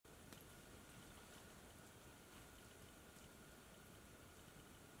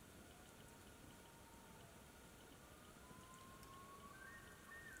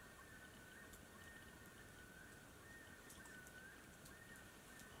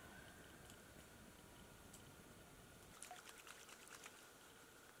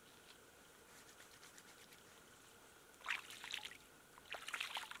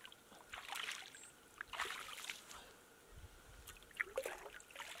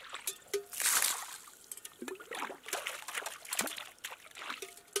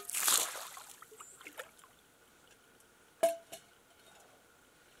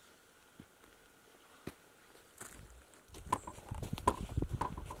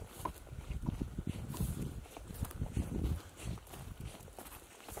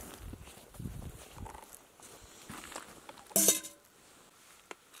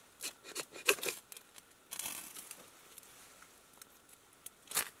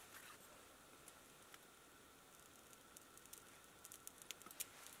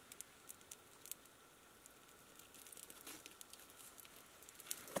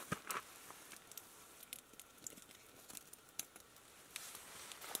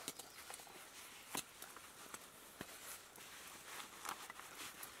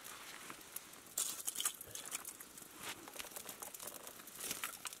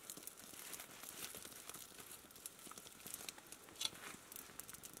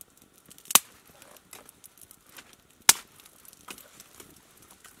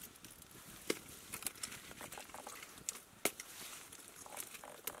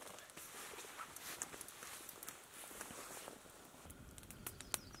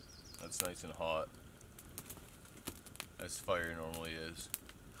it's nice and hot, as fire normally is.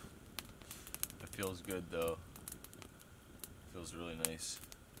 It feels good though. It feels really nice.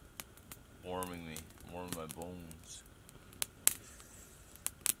 Warming me, warming my bones.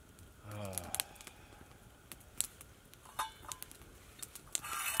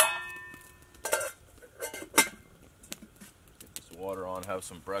 Get this water on, have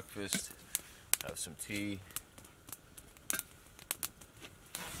some breakfast, have some tea.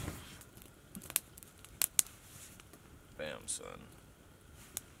 Bam, son.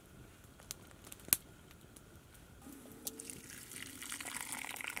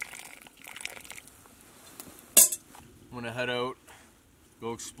 I'm gonna head out,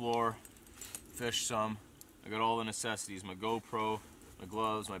 go explore, fish some. I got all the necessities, my GoPro, my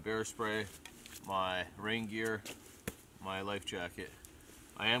gloves, my bear spray, my rain gear, my life jacket.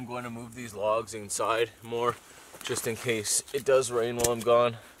 I am going to move these logs inside more, just in case it does rain while I'm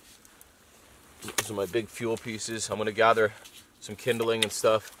gone. These are my big fuel pieces. I'm gonna gather some kindling and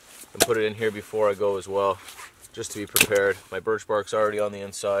stuff and put it in here before I go as well, just to be prepared. My birch bark's already on the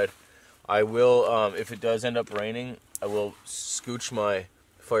inside. I will, if it does end up raining, I will scooch my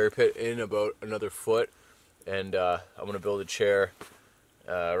fire pit in about another foot, and I'm going to build a chair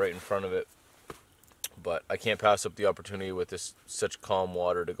right in front of it. But I can't pass up the opportunity with this such calm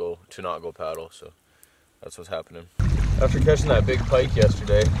water to not go paddle, so that's what's happening. After catching that big pike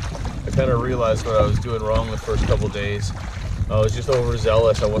yesterday, I kind of realized what I was doing wrong the first couple days. I was just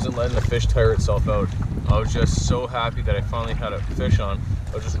overzealous. I wasn't letting the fish tire itself out. I was just so happy that I finally had a fish on.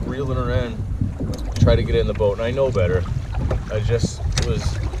 I was just reeling her in, try to get it in the boat, and I know better. I just was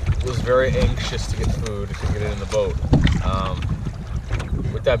very anxious to get food, to get it in the boat.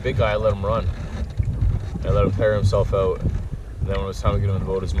 With that big guy, I let him run. I let him tire himself out, and then when it was time to get him in the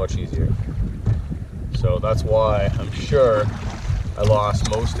boat, it was much easier. So that's why I'm sure I lost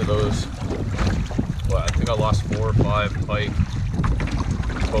most of those. Well, I think I lost 4 or 5 pike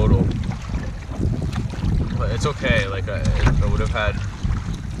total. But it's okay, like I would have had,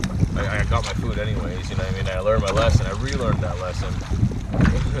 I got my food anyways, you know what I mean? I learned my lesson, I relearned that lesson.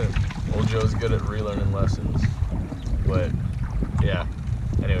 Old Joe's good at relearning lessons. But yeah,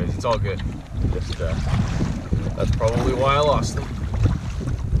 anyways, it's all good. Just that's probably why I lost them.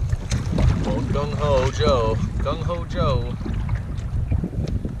 Old Gung Ho Joe, Gung Ho Joe.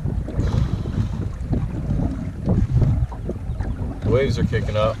 The waves are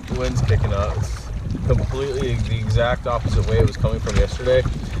kicking up, the wind's kicking up. It's completely the exact opposite way it was coming from yesterday.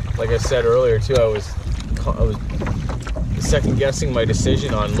 Like I said earlier too, I was second guessing my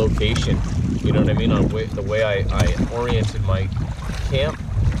decision on location. You know what I mean? On the way I oriented my camp.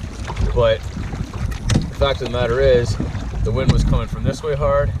 But the fact of the matter is, the wind was coming from this way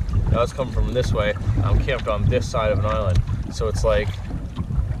hard. Now it's coming from this way. I'm camped on this side of an island, so it's like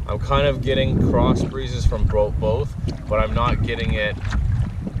I'm kind of getting cross breezes from both, but I'm not getting it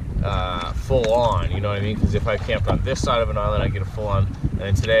full on, you know what I mean? Because if I camped on this side of an island, I'd get a full on, and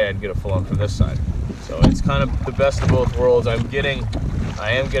then today I'd get a full on from this side. So it's kind of the best of both worlds. I am getting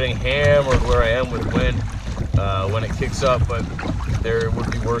hammered where I am with wind when it kicks up, but there would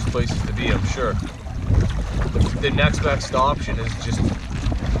be worse places to be, I'm sure. The next best option is just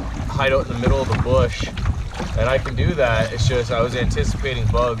hide out in the middle of the bush, and I can do that. It's just I was anticipating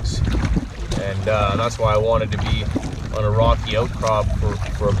bugs, and that's why I wanted to be on a rocky outcrop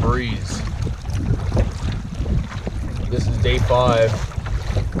for a breeze. This is day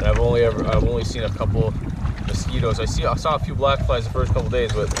 5, and I've only seen a couple mosquitoes. I saw a few black flies the first couple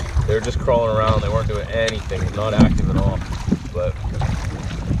days, but they were just crawling around. They weren't doing anything, not active at all. But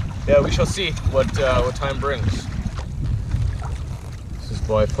yeah, we shall see what time brings. This is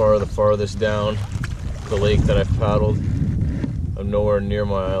by far the farthest down the lake that I've paddled. I'm nowhere near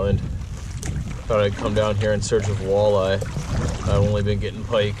my island. Thought I'd come down here in search of walleye. I've only been getting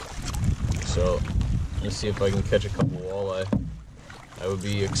pike, so let's see if I can catch a couple walleye. I would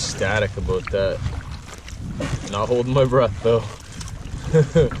be ecstatic about that. Not holding my breath though.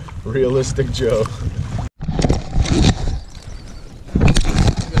 Realistic Joe.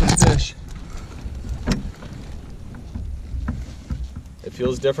 Got a fish. It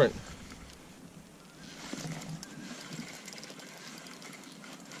feels different.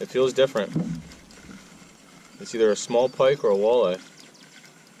 It feels different. It's either a small pike or a walleye.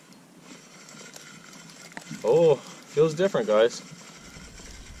 Oh, feels different, guys.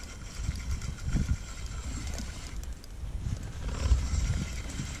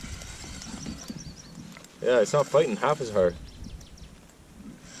 Yeah, it's not fighting half as hard.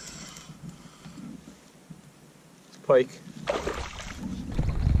 It's pike.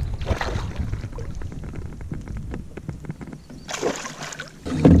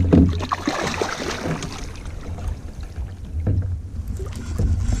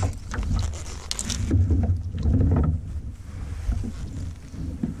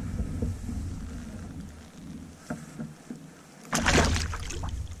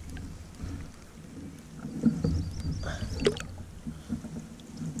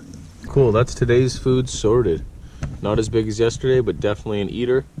 Cool, that's today's food sorted. Not as big as yesterday, but definitely an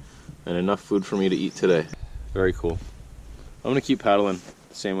eater and enough food for me to eat today. Very cool. I'm gonna keep paddling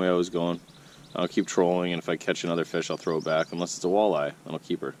the same way I was going. I'll keep trolling, and if I catch another fish, I'll throw it back. Unless it's a walleye, then I'll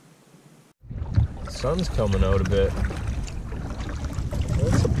keep her. The sun's coming out a bit.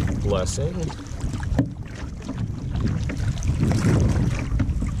 That's a blessing.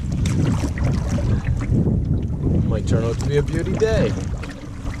 Might turn out to be a beauty day.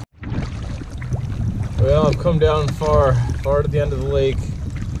 Well, I've come down far to the end of the lake.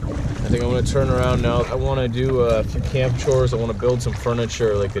 I think I'm going to turn around now. I want to do a few camp chores. I want to build some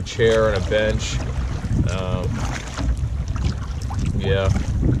furniture, like a chair and a bench. Yeah,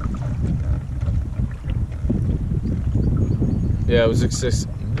 it was a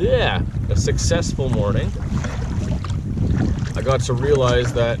successful morning. I got to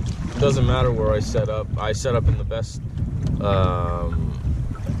realize that it doesn't matter where I set up. I set up in the best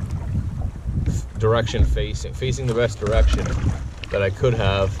direction, facing the best direction that I could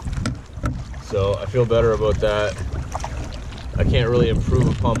have. So I feel better about that. I can't really improve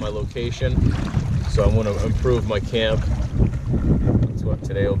upon my location, so I'm going to improve my camp. That's what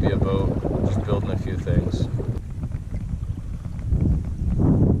today will be about, just building a few things.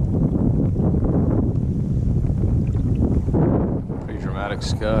 Pretty dramatic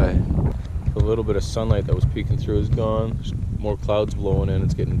sky. A little bit of sunlight that was peeking through is gone. There's more clouds blowing in,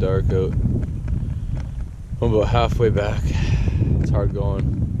 it's getting dark out. I'm about halfway back. It's hard going.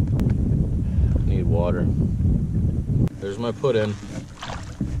 Need water. There's my put-in.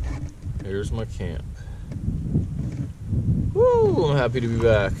 Here's my camp. Woo! I'm happy to be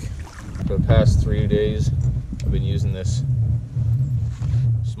back. For the past 3 days, I've been using this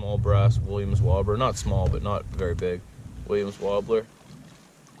small brass Williams wobbler. Not small, but not very big. Williams wobbler.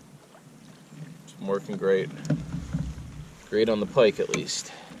 It's been working great. Great on the pike, at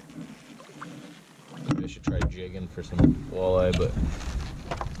least. Maybe I should try jigging for some walleye, but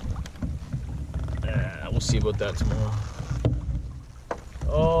we'll see about that tomorrow.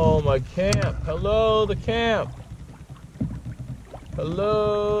 Oh, my camp. Hello, the camp.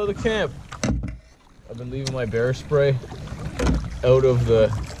 Hello, the camp. I've been leaving my bear spray out of the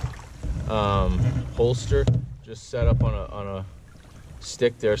holster, just set up on a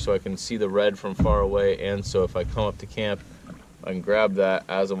stick there so I can see the red from far away, and so if I come up to camp, I can grab that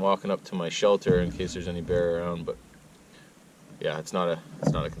as I'm walking up to my shelter in case there's any bear around. But yeah, it's not a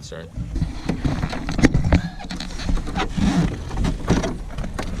concern.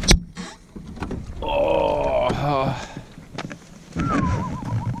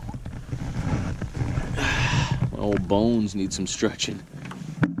 My old bones need some stretching.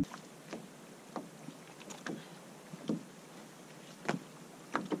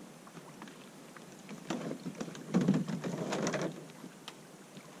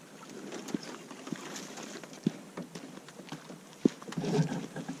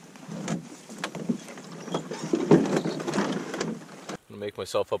 Make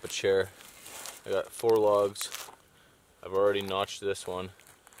myself up a chair. I got 4 logs. I've already notched this one.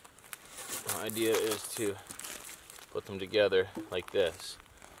 My idea is to put them together like this.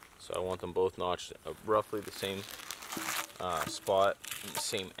 So I want them both notched at roughly the same spot and the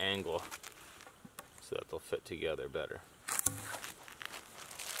same angle so that they'll fit together better.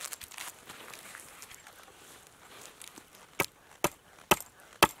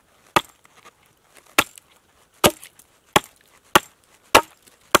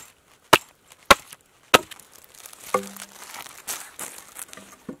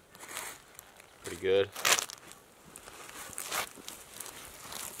 Pretty good.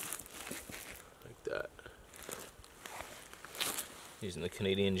 Like that. Using the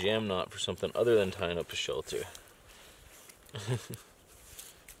Canadian jam knot for something other than tying up a shelter.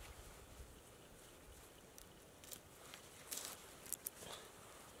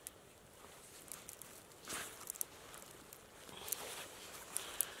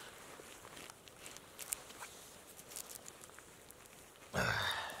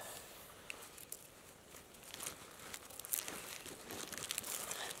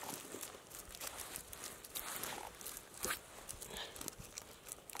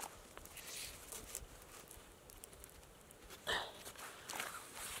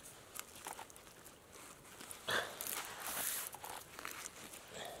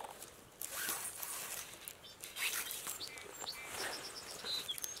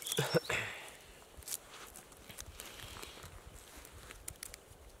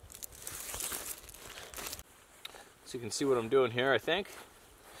 So you can see what I'm doing here, I think.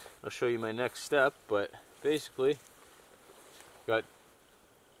 I'll show you my next step, but basically, got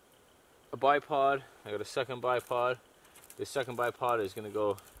a bipod, I got a second bipod. This second bipod is going to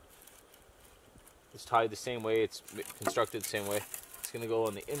go It's tied the same way, it's constructed the same way. It's going to go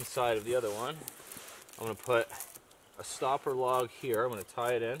on the inside of the other one. I'm going to put a stopper log here. I'm going to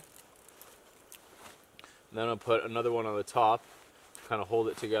tie it in. And then I'll put another one on the top to kind of hold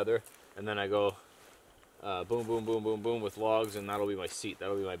it together. And then I go boom, boom, boom, boom, boom with logs, and that'll be my seat.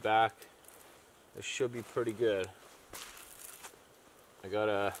 That'll be my back. This should be pretty good. I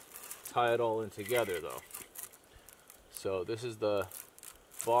gotta tie it all in together though. So this is the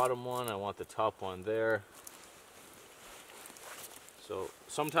bottom one. I want the top one there. So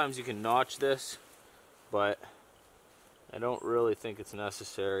sometimes you can notch this, but I don't really think it's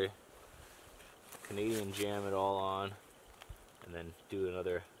necessary. Canadian jam it all on, and then do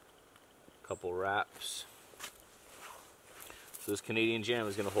another couple wraps. So this Canadian jam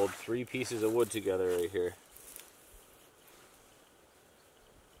is going to hold 3 pieces of wood together right here.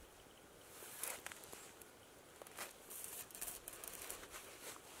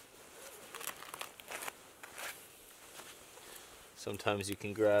 Sometimes you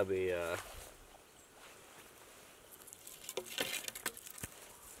can grab a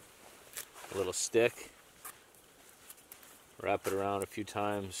little stick, wrap it around a few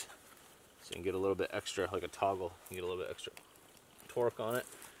times so you can get a little bit extra, like a toggle, you can get a little bit extra torque on it.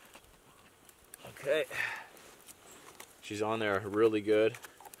 Okay, she's on there really good,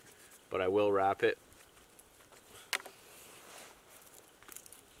 but I will wrap it.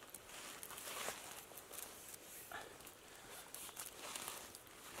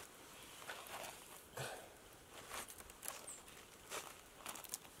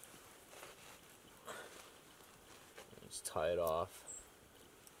 Just tie it off.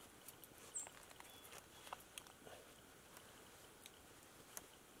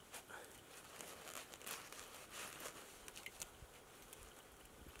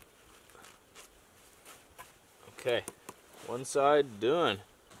 Okay, one side done.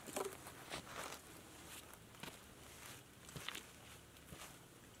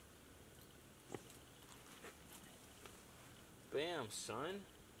 Bam, son.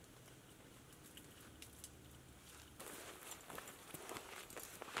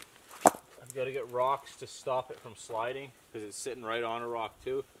 I've got to get rocks to stop it from sliding because it's sitting right on a rock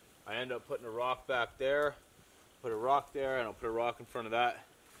too. I end up putting a rock back there, put a rock there, and I'll put a rock in front of that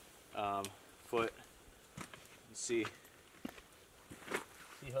foot. See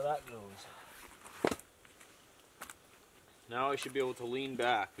how that goes. Now I should be able to lean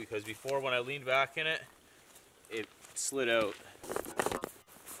back, because before, when I leaned back in it, it slid out.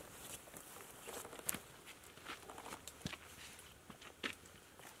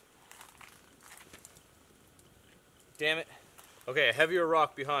 Damn it. Okay, a heavier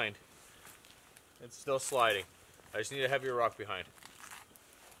rock behind. It's still sliding. I just need a heavier rock behind.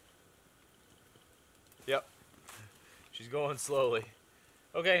 Yep. She's going slowly.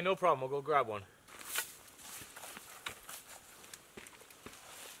 Okay, no problem. I'll go grab one.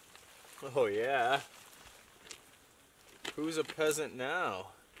 Oh yeah. Who's a peasant now?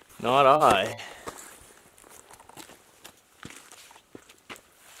 Not I.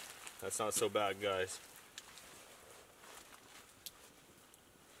 That's not so bad, guys.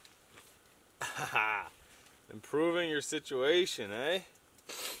 Improving your situation, eh?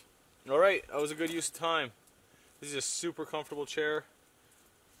 Alright, that was a good use of time. This is a super comfortable chair.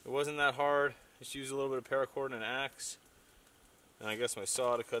 It wasn't that hard. Just used a little bit of paracord and an axe. And I guess my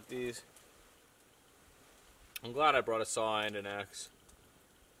saw to cut these. I'm glad I brought a saw and an axe.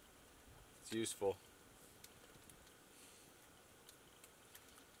 It's useful.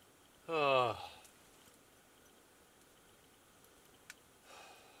 Oh.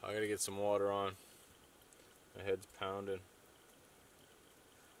 I gotta get some water on. My head's pounding.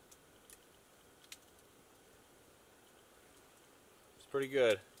 It's pretty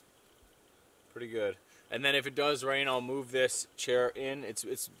good. Pretty good. And then if it does rain, I'll move this chair in.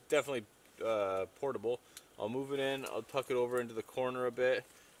 It's definitely portable. I'll move it in, I'll tuck it over into the corner a bit,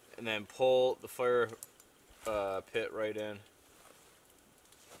 and then pull the fire pit right in.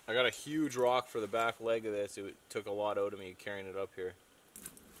 I got a huge rock for the back leg of this. It took a lot out of me carrying it up here.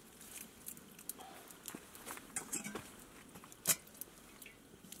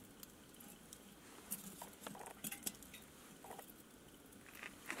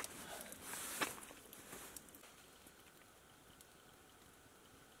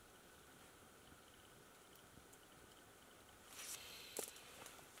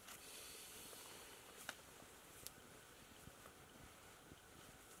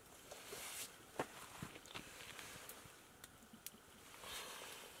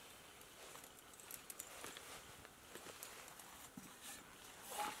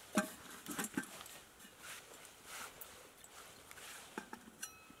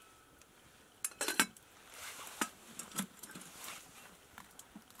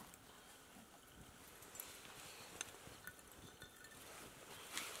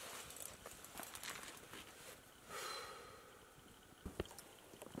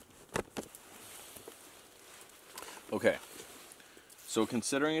 Okay, so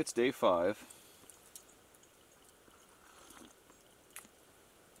considering it's day 5,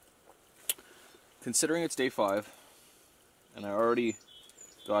 and I already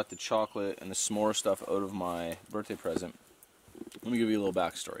got the chocolate and the s'more stuff out of my birthday present, let me give you a little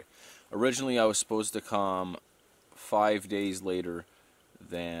backstory. Originally, I was supposed to come 5 days later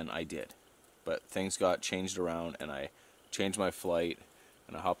than I did, but things got changed around, and I changed my flight,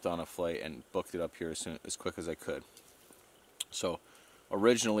 and I hopped on a flight and booked it up here as quick as I could. So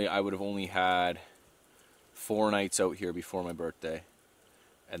originally I would have only had 4 nights out here before my birthday,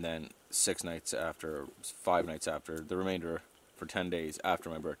 and then 6 nights after, 5 nights after, the remainder for 10 days after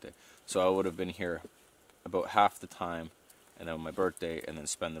my birthday. So I would have been here about half the time, and then my birthday, and then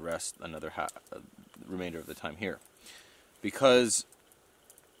spend the rest, another half, the remainder of the time here. Because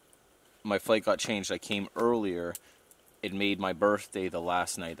my flight got changed, I came earlier, it made my birthday the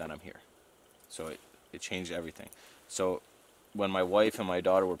last night that I'm here. So it changed everything. So when my wife and my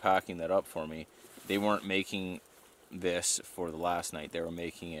daughter were packing that up for me, they weren't making this for the last night, they were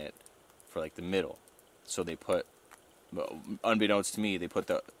making it for like the middle. So they put, well, unbeknownst to me, they put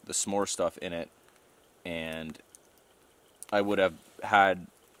the s'more stuff in it, and I would have had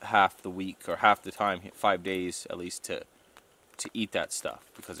half the week, or half the time, 5 days at least, to eat that stuff,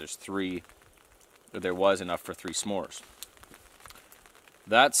 because there was enough for 3 s'mores.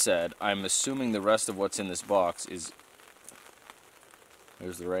 That said, I'm assuming the rest of what's in this box is,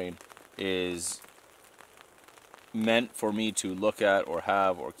 there's the rain, is meant for me to look at or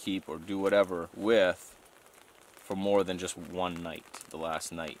have or keep or do whatever with for more than just one night, the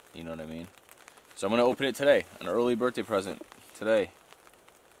last night, you know what I mean? So I'm going to open it today, an early birthday present today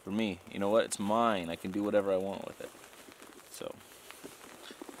for me. You know what? It's mine. I can do whatever I want with it. So,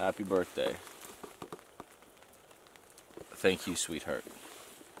 happy birthday. Thank you, sweetheart.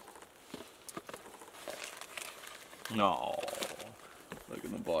 No, look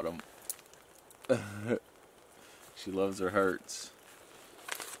in the bottom. She loves her hearts.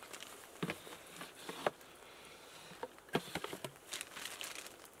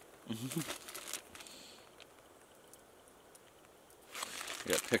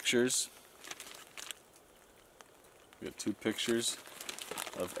 We got pictures. We got 2 pictures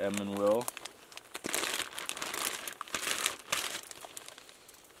of Em and Will.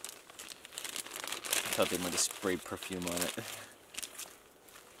 I thought they might have sprayed perfume on it.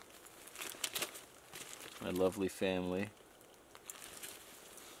 My lovely family.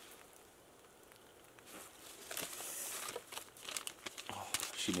 Oh,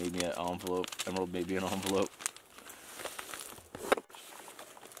 she made me an envelope. Emerald made me an envelope.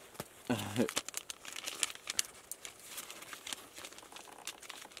 I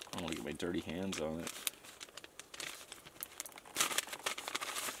want to get my dirty hands on it.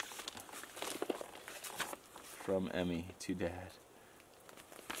 From Emmy to Dad.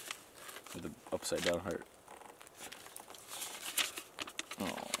 With an upside down heart.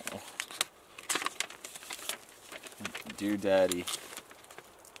 Oh. Dear Daddy.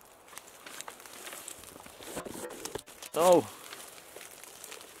 Oh!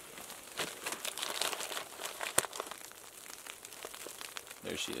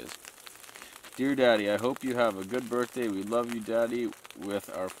 There she is. Dear Daddy, I hope you have a good birthday. We love you, Daddy, with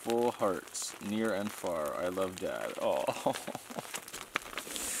our full hearts, near and far. I love Dad. Oh,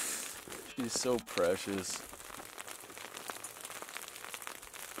 she's so precious.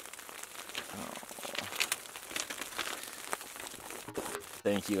 Oh.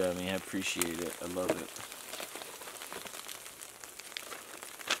 Thank you, Emmy. I appreciate it. I love it.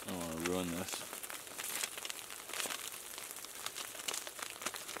 I don't want to ruin this.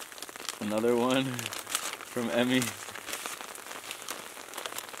 Another one from Emmy.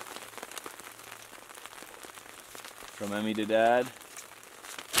 From Emmy to Dad.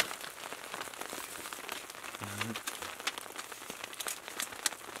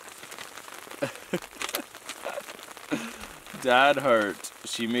 Dad heart.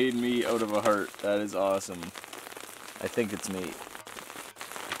 She made me out of a heart. That is awesome. I think it's me.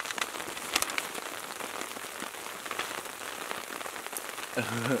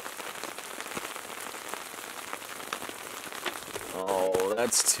 Oh,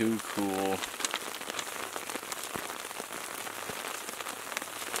 that's too cool.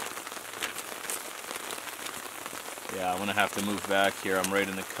 Yeah, I'm gonna have to move back here. I'm right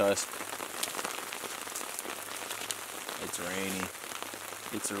in the cusp. It's rainy.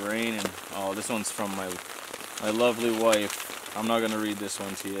 It's raining. Oh, this one's from my lovely wife. I'm not gonna read this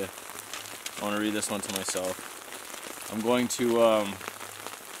one to you. I want to read this one to myself. I'm going to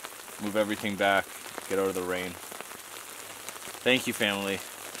move everything back, get out of the rain. Thank you, family.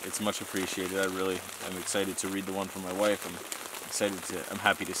 it's much appreciated. I'm excited to read the one from my wife. I'm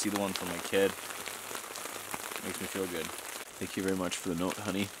happy to see the one from my kid. It makes me feel good. Thank you very much for the note,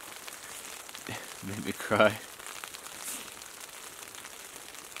 honey. It made me cry.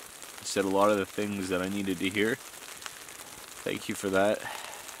 You said a lot of the things that I needed to hear. Thank you for that.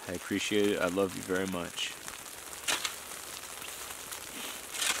 I appreciate it. I love you very much.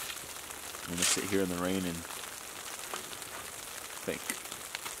 I'm gonna sit here in the rain and think.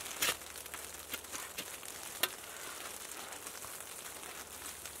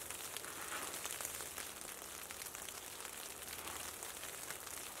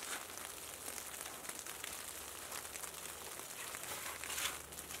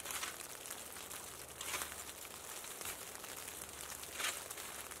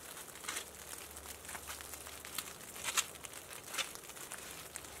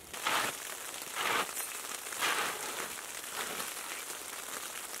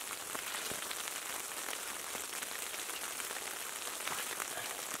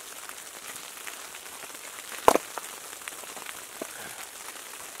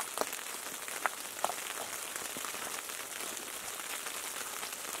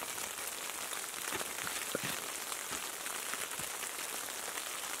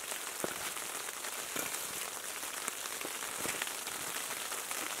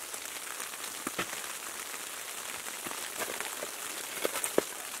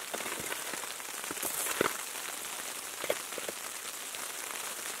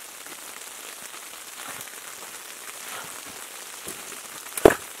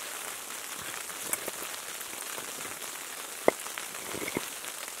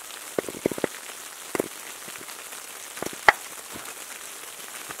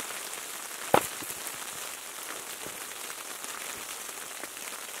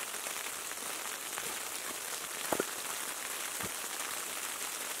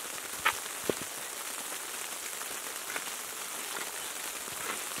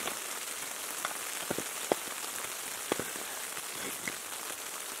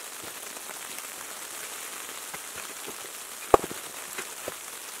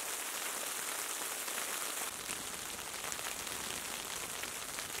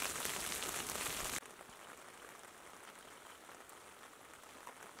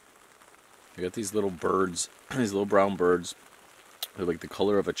 I got these little birds, these little brown birds. They're like the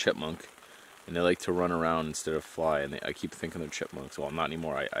color of a chipmunk, and they like to run around instead of fly. And I keep thinking they're chipmunks. Well, not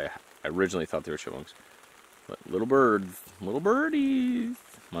anymore. I originally thought they were chipmunks. But little birds, little birdies,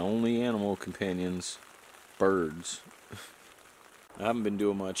 my only animal companions, birds. I haven't been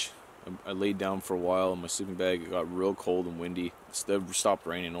doing much. I laid down for a while in my sleeping bag. It got real cold and windy. It stopped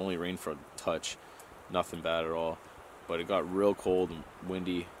raining. It only rained for a touch. Nothing bad at all. But it got real cold and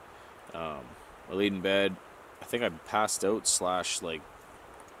windy. I laid in bed. I think I passed out / like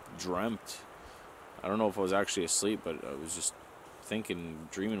dreamt. I don't know if I was actually asleep, but I was just thinking,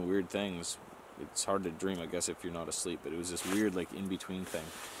 dreaming weird things. It's hard to dream, I guess, if you're not asleep, but it was this weird, like, in-between thing.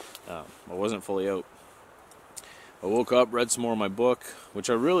 I wasn't fully out. I woke up, read some more of my book, which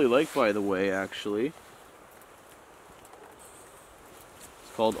I really like, by the way, actually.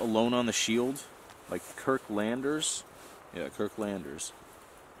 It's called Alone on the Shield, by Kirk Landers. Yeah, Kirk Landers.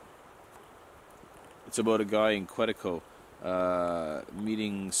 It's about a guy in Quetico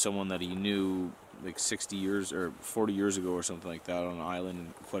meeting someone that he knew like 60 years or 40 years ago or something like that on an island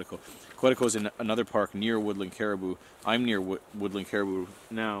in Quetico. Quetico is in another park near Woodland Caribou. I'm near Woodland Caribou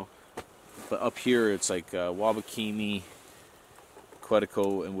now, but up here it's like Wabakimi,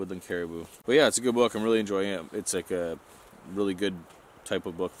 Quetico, and Woodland Caribou. But yeah, it's a good book. I'm really enjoying it. It's like a really good type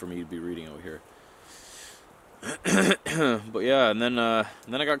of book for me to be reading out here. But yeah, and then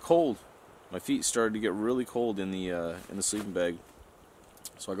I got cold. My feet started to get really cold in the sleeping bag,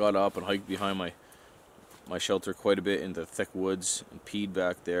 so I got up and hiked behind my shelter quite a bit into thick woods and peed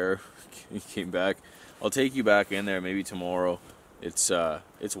back there. Came back. I'll take you back in there maybe tomorrow. It's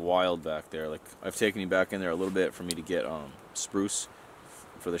wild back there. Like, I've taken you back in there a little bit for me to get spruce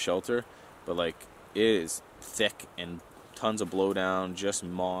for the shelter, but like, it is thick and tons of blowdown. Just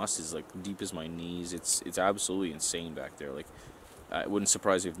moss is like deep as my knees. It's absolutely insane back there. Like, it wouldn't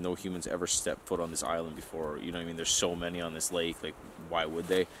surprise me if no humans ever stepped foot on this island before. You know what I mean? There's so many on this lake. Like, why would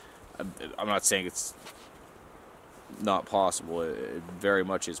they? I'm not saying it's not possible. It very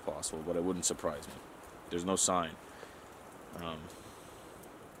much is possible, but it wouldn't surprise me. There's no sign.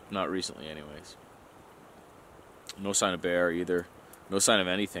 Not recently, anyways. No sign of bear either. No sign of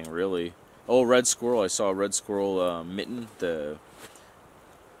anything, really. Oh, red squirrel. I saw a red squirrel mitten the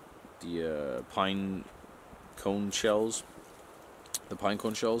pine cone shells. The pine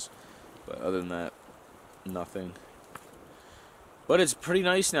cone shells. But other than that, nothing. But it's pretty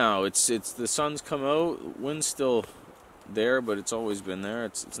nice now. It's the sun's come out, wind's still there, but it's always been there.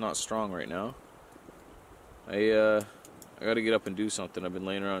 It's not strong right now. I got to get up and do something. I've been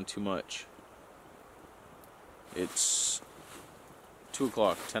laying around too much. It's 2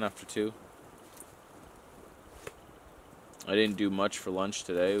 o'clock, 10 after 2. I didn't do much for lunch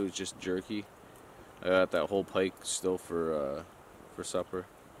today. It was just jerky. I got that whole pike still for supper.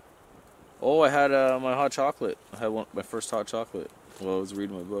 Oh, I had my hot chocolate. I had my first hot chocolate while I was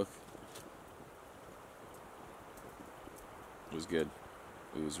reading my book. It was good.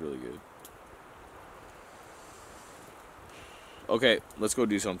 It was really good. Okay, let's go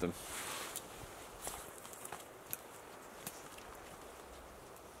do something.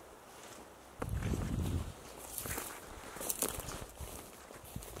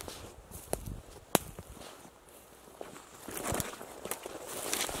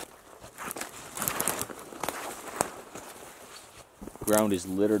 The ground is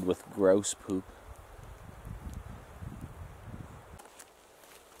littered with grouse poop.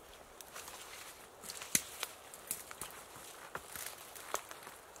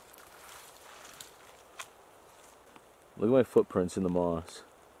 Look at my footprints in the moss.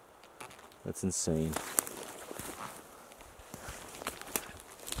 That's insane.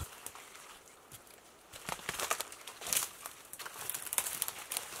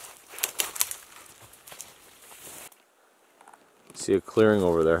 See a clearing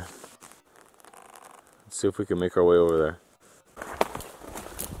over there. Let's see if we can make our way over there.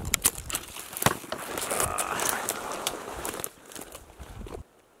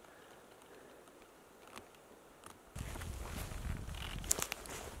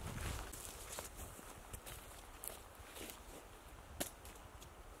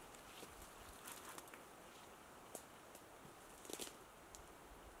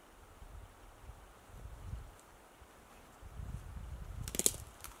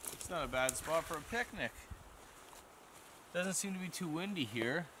 Not a bad spot for a picnic. Doesn't seem to be too windy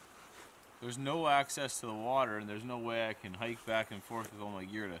here. There's no access to the water, and there's no way I can hike back and forth with all my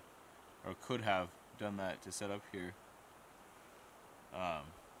gear or could have done that to set up here. And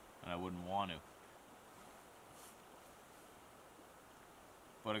I wouldn't want to.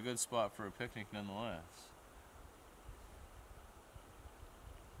 But a good spot for a picnic nonetheless.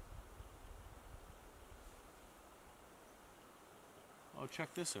 Oh,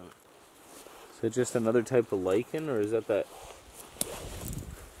 check this out. Is it just another type of lichen, or is that the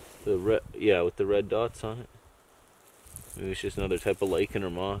red? Yeah, with the red dots on it. Maybe it's just another type of lichen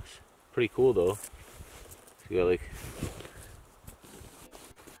or moss. Pretty cool though. So you got like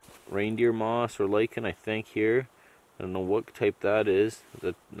reindeer moss or lichen, I think here. I don't know what type that is.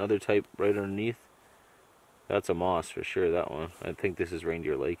 There's another type right underneath. That's a moss for sure. That one. I think this is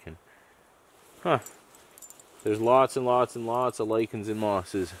reindeer lichen. Huh. There's lots and lots and lots of lichens and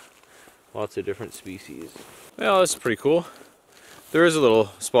mosses. Lots of different species. Well, that's pretty cool. There is a little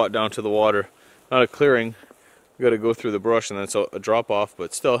spot down to the water. Not a clearing. We gotta go through the brush and then it's a drop off,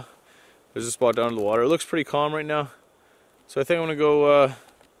 but still, there's a spot down to the water. It looks pretty calm right now. So I think I'm gonna go,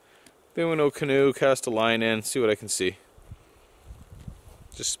 canoe, cast a line in, see what I can see.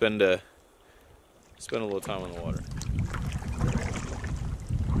 Just spend a little time on the water.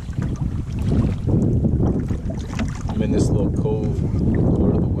 I'm in this little cove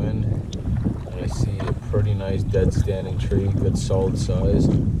out of the wind, and I see a pretty nice dead standing tree, good solid size.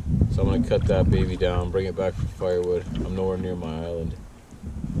 So I'm going to cut that baby down, bring it back for firewood. I'm nowhere near my island.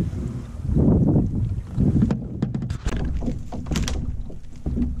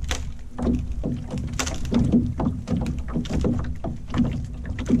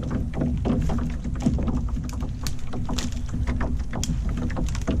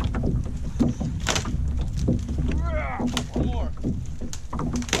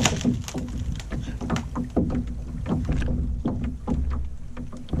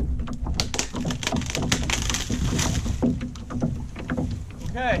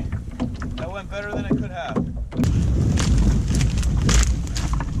 Okay, that went better than it could have.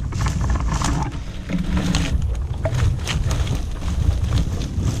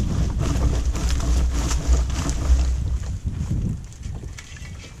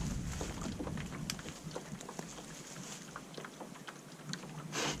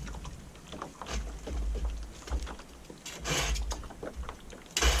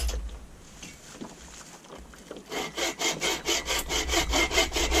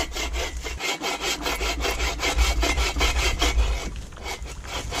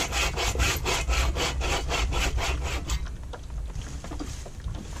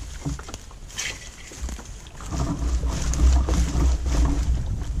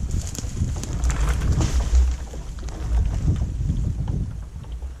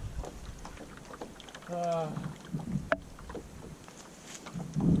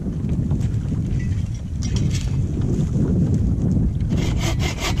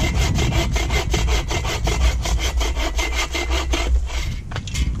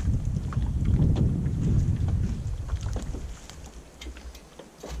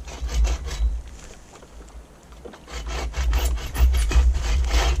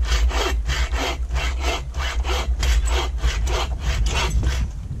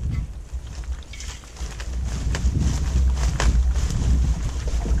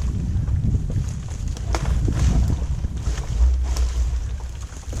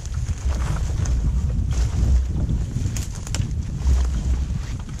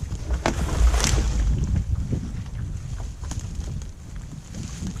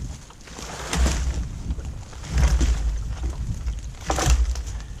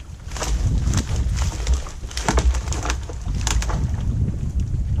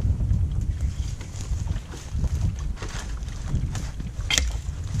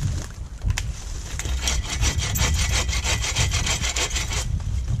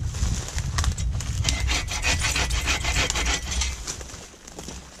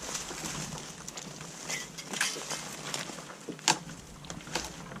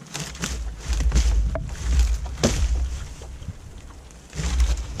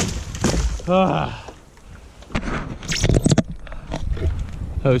 Ah.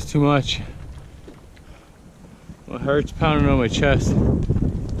 That was too much. My heart's pounding on my chest.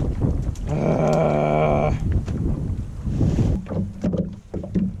 Ah.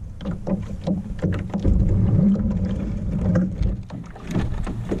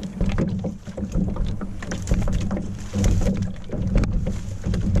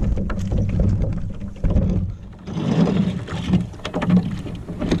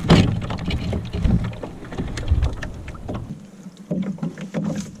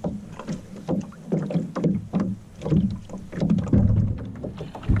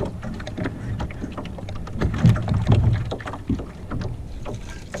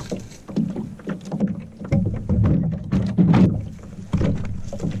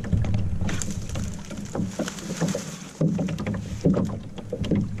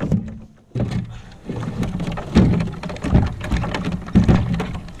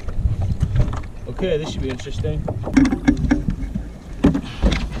 Okay, this should be interesting.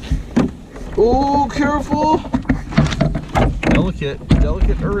 Oh, careful!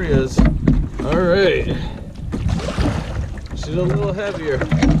 Delicate areas. All right. She's a little heavier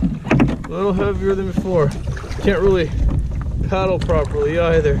than before. Can't really paddle properly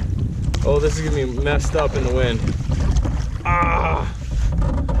either. Oh, this is gonna be messed up in the wind. Ah!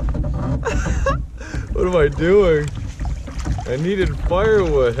 What am I doing? I needed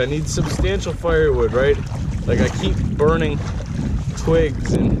firewood. I need substantial firewood, right? Like I keep burning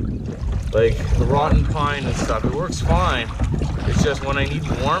twigs and like the rotten pine and stuff. It works fine. It's just when I need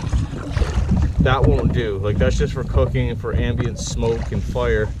warmth, that won't do. Like that's just for cooking and for ambient smoke and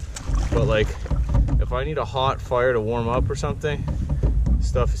fire. But like if I need a hot fire to warm up or something,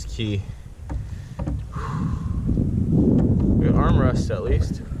 stuff is key. We got armrests at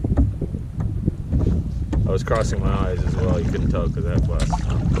least. I was crossing my eyes as well. You couldn't tell because I had glasses.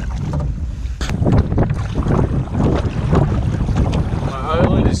 My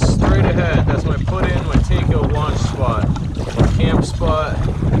island is straight ahead. That's my put-in, my take-out launch spot, my camp spot.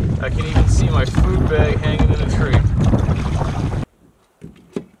 I can even see my food bag hanging in a tree.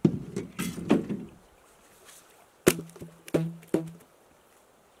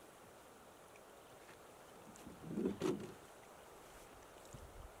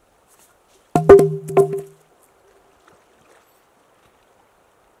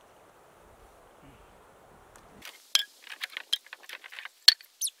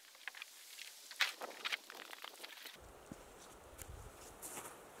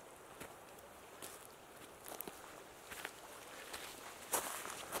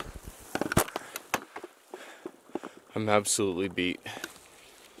 I'm absolutely beat.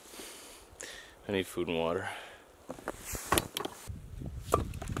 I need food and water.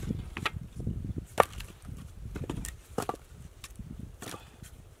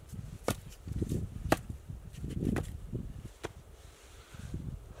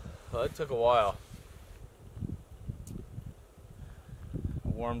 Well, it took a while. I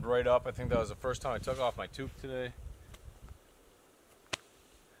warmed right up. I think that was the first time I took off my toque today.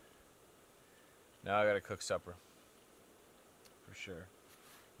 Now I gotta cook supper. For sure.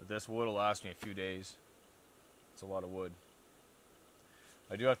 But this wood will last me a few days. It's a lot of wood.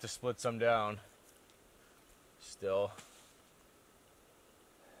 I do have to split some down still.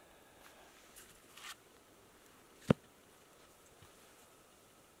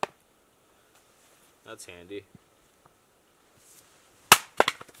 That's handy.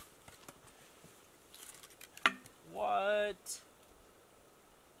 What?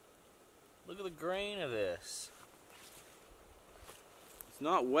 Look at the grain of this. It's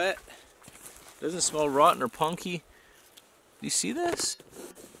not wet. It doesn't smell rotten or punky. Do you see this?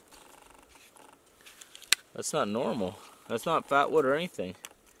 That's not normal. That's not fat wood or anything.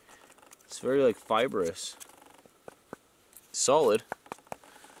 It's very like fibrous. Solid.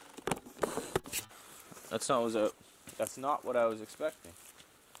 That's not what I was expecting.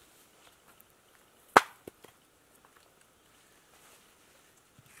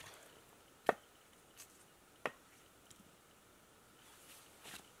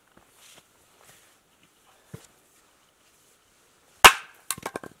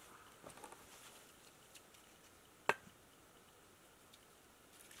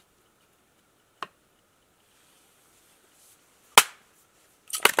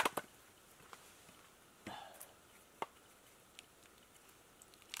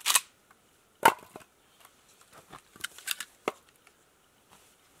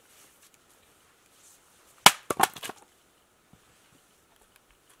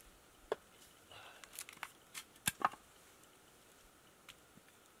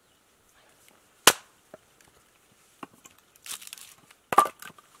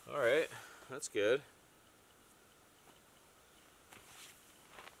 Alright, That's good.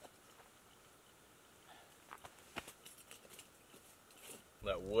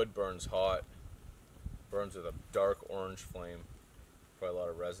 That wood burns hot. Burns with a dark orange flame. Probably a lot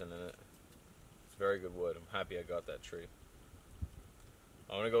of resin in it. It's very good wood. I'm happy I got that tree.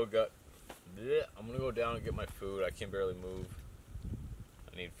 I'm gonna go down and get my food. I can barely move.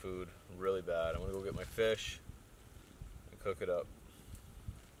 I need food really bad. I'm gonna go get my fish and cook it up.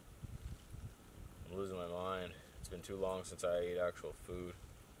 I'm losing my mind. It's been too long since I ate actual food.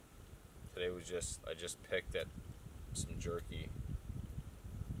 Today was I just picked at some jerky.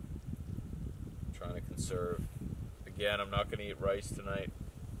 I'm trying to conserve. Again, I'm not gonna eat rice tonight.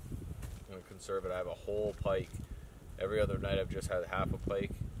 I'm gonna conserve it. I have a whole pike. Every other night I've just had half a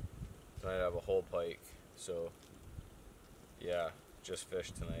pike. Tonight I have a whole pike. So, yeah, just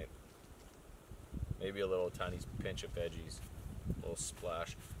fish tonight. Maybe a little tiny pinch of veggies. A little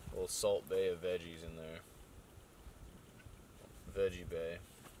splash. A little salt bay of veggies in there. Veggie bay.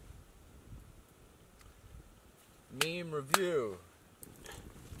 Meme review.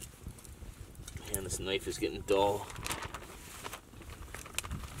 Man, this knife is getting dull.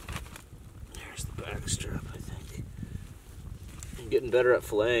 There's the back strap, I think. I'm getting better at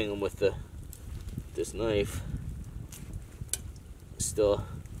filleting them with this knife. Still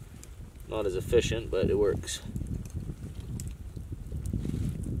not as efficient, but it works.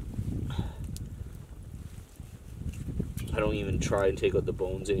 I don't even try and take out the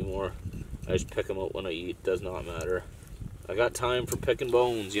bones anymore. I just pick them out when I eat. Does not matter. I got time for picking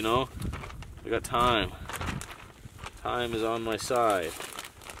bones, you know? I got time. Time is on my side.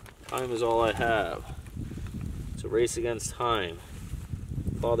 Time is all I have. It's a race against time.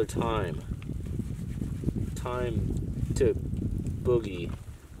 Father Time. Time to boogie.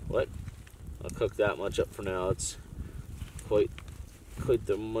 What? I'll cook that much up for now. It's quite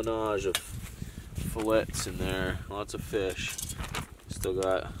the menage of fillets in there. Lots of fish. Still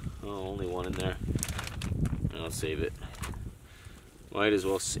got only one in there. I'll save it. Might as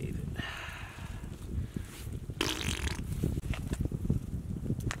well save it.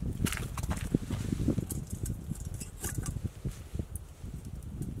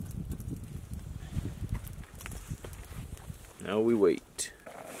 Now we wait.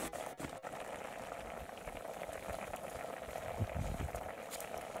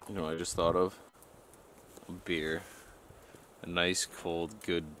 You know what I just thought of? A beer. A nice, cold,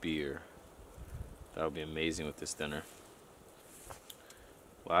 good beer. That would be amazing with this dinner.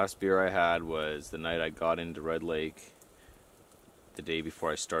 Last beer I had was the night I got into Red Lake. The day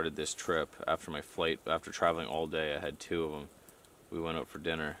before I started this trip. After my flight, after traveling all day, I had 2 of them. We went out for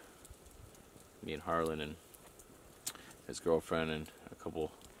dinner. Me and Harlan and his girlfriend and a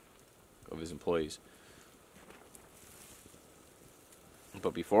couple of his employees.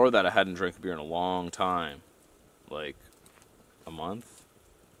 But before that, I hadn't drank a beer in a long time. Like a month?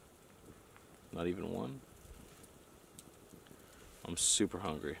 Not even one? I'm super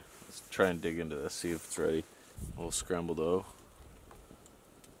hungry. Let's try and dig into this, see if it's ready. A little scrambled dough.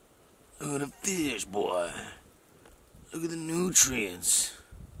 Look at the fish, boy. Look at the nutrients.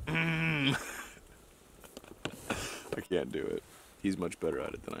 I can't do it. He's much better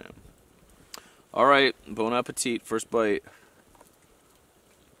at it than I am. Alright, bon appetit. First bite.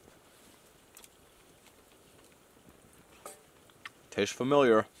 Tastes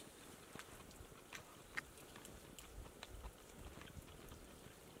familiar.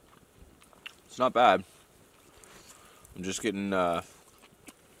 It's not bad. I'm just getting a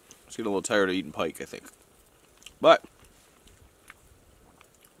little tired of eating pike, I think. But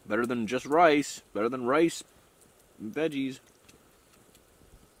better than just rice. Better than rice and veggies.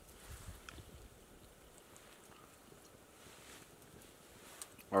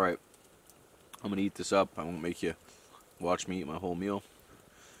 Alright. I'm gonna eat this up. I won't make you watch me eat my whole meal.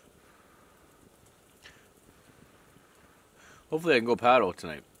 Hopefully I can go paddle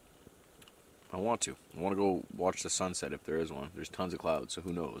tonight. I want to. I want to go watch the sunset if there is one. There's tons of clouds, so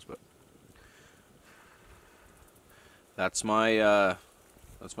who knows, but that's my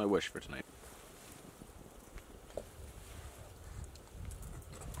wish for tonight.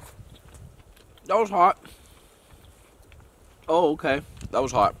 That was hot. Oh, okay. That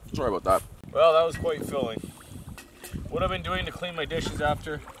was hot. Sorry about that. Well, that was quite filling. What I've been doing to clean my dishes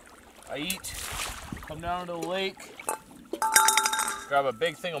after I eat, come down to the lake, grab a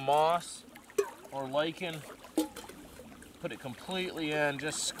big thing of moss or lichen, put it completely in,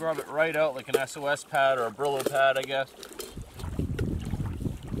 just scrub it right out like an SOS pad or a Brillo pad, I guess.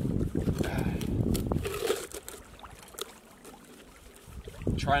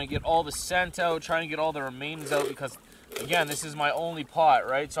 Trying to get all the scent out, trying to get all the remains out, because again, this is my only pot,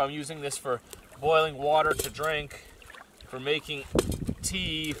 right? So I'm using this for boiling water to drink, for making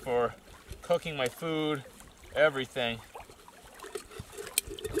tea, for cooking my food, everything.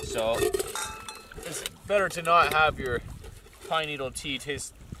 So it's better to not have your pine needle tea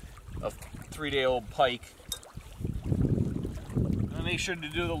taste of 3-day-old pike. I'm gonna make sure to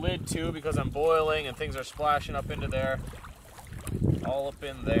do the lid too because I'm boiling and things are splashing up into there, all up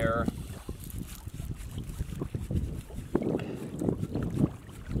in there.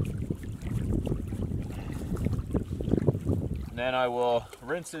 Then I will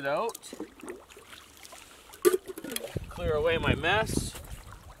rinse it out, clear away my mess.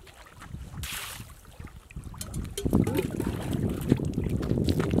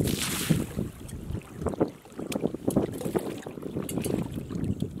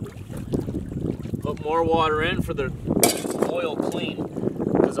 Put more water in for the oil clean,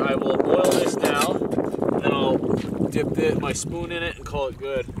 because I will boil this now, and then I'll dip my spoon in it and call it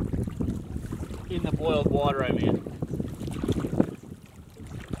good. In the boiled water, I mean.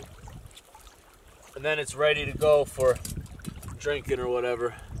 And then it's ready to go for drinking or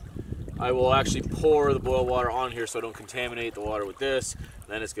whatever. I will actually pour the boiled water on here so I don't contaminate the water with this. And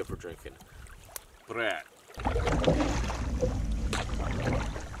then it's good for drinking. Brat.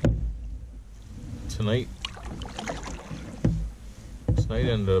 Tonight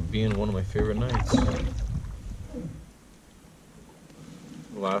ended up being one of my favorite nights.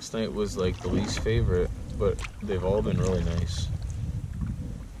 Last night was like the least favorite, but they've all been really nice.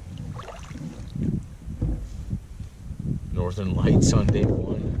 Northern Lights on day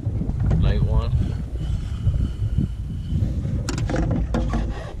one, night one.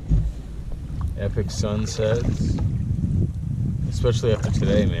 Epic sunsets. Especially after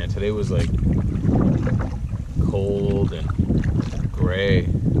today, man. Today was like cold and gray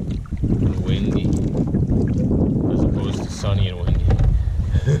and windy, as opposed to sunny and windy.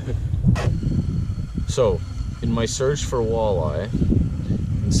 So, in my search for walleye,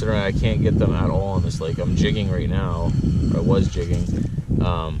 considering I can't get them at all on this lake, I'm jigging right now. I was jigging.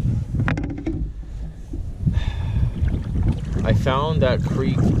 I found that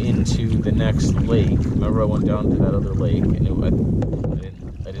creek into the next lake. Remember, I went down to that other lake, and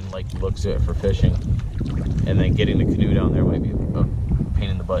I didn't like the looks of it for fishing. And then getting the canoe down there might be a pain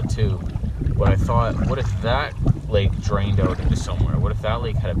in the butt too. But I thought, what if that lake drained out into somewhere? What if that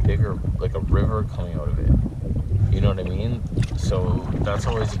lake had a bigger, like a river coming out of it? You know what I mean? So that's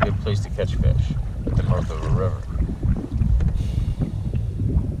always a good place to catch fish, at the mouth of a river.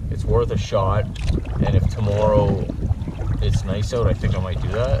 It's worth a shot, and if tomorrow it's nice out, I think I might do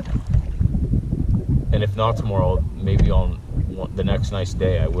that. And if not tomorrow, maybe on the next nice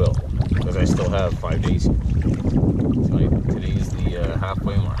day I will, because I still have 5 days. Today's the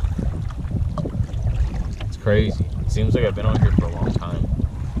halfway mark. It's crazy. It seems like I've been out here for a long time.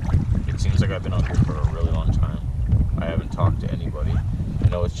 It seems like I've been out here for a really long time. I haven't talked to anybody. I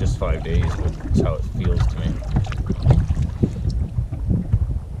know it's just 5 days, but it's how it feels to me.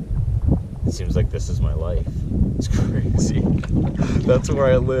 It seems like this is my life. It's crazy. That's where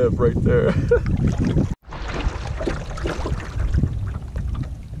I live, right there.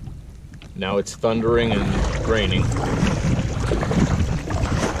 Now it's thundering and raining.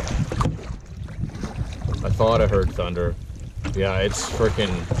 I thought I heard thunder. Yeah, it's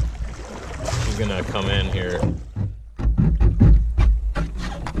freaking, she's gonna come in here.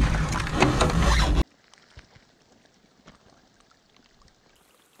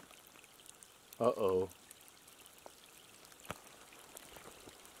 Uh-oh.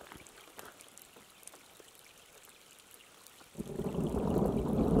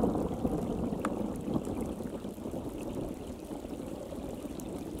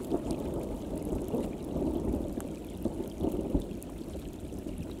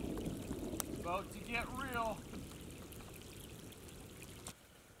 About to get real.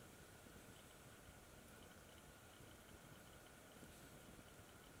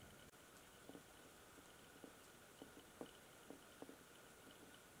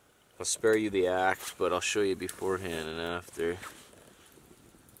 I'll spare you the act, but I'll show you beforehand and after.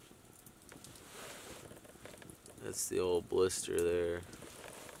 That's the old blister there.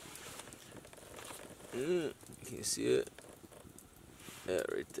 Can you see it? Yeah,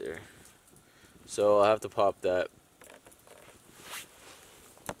 right there. So I'll have to pop that.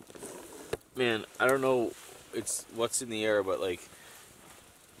 Man, I don't know what's in the air, but like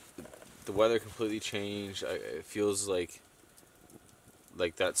the weather completely changed. It feels like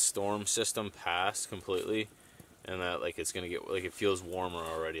that storm system passed completely, and that like it's gonna get, like, it feels warmer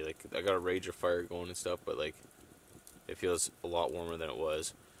already. Like I got a Rager fire going and stuff, but like it feels a lot warmer than it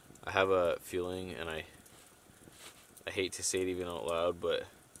was. I have a feeling, and I hate to say it even out loud, but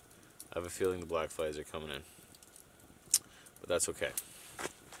I have a feeling the black flies are coming in. But that's okay.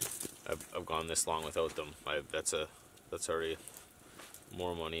 I've gone this long without them. That's already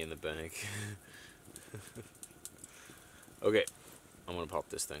more money in the bank. Okay, I'm gonna pop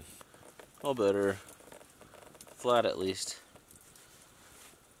this thing. All better. Flat at least.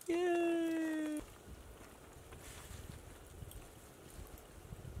 Yay!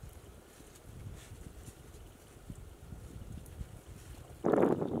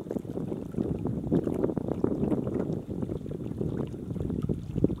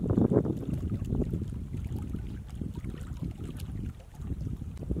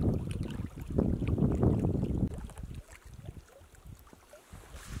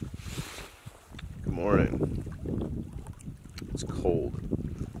 Good morning. It's cold.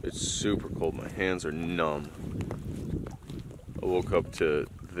 It's super cold. My hands are numb. I woke up to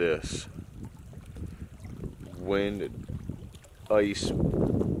this. Wind and ice.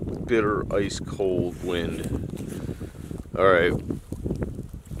 Bitter ice cold wind. Alright.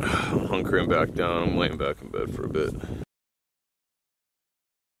 I'm hunkering back down. I'm laying back in bed for a bit.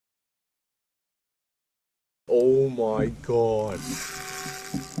 Oh my god.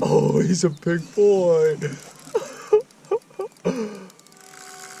 Oh, he's a big boy.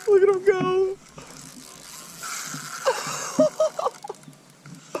 Look at him go.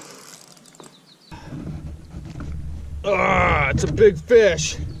 Ah, it's a big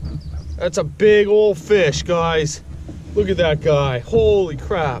fish. That's a big old fish, guys. Look at that guy. Holy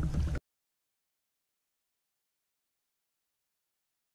crap.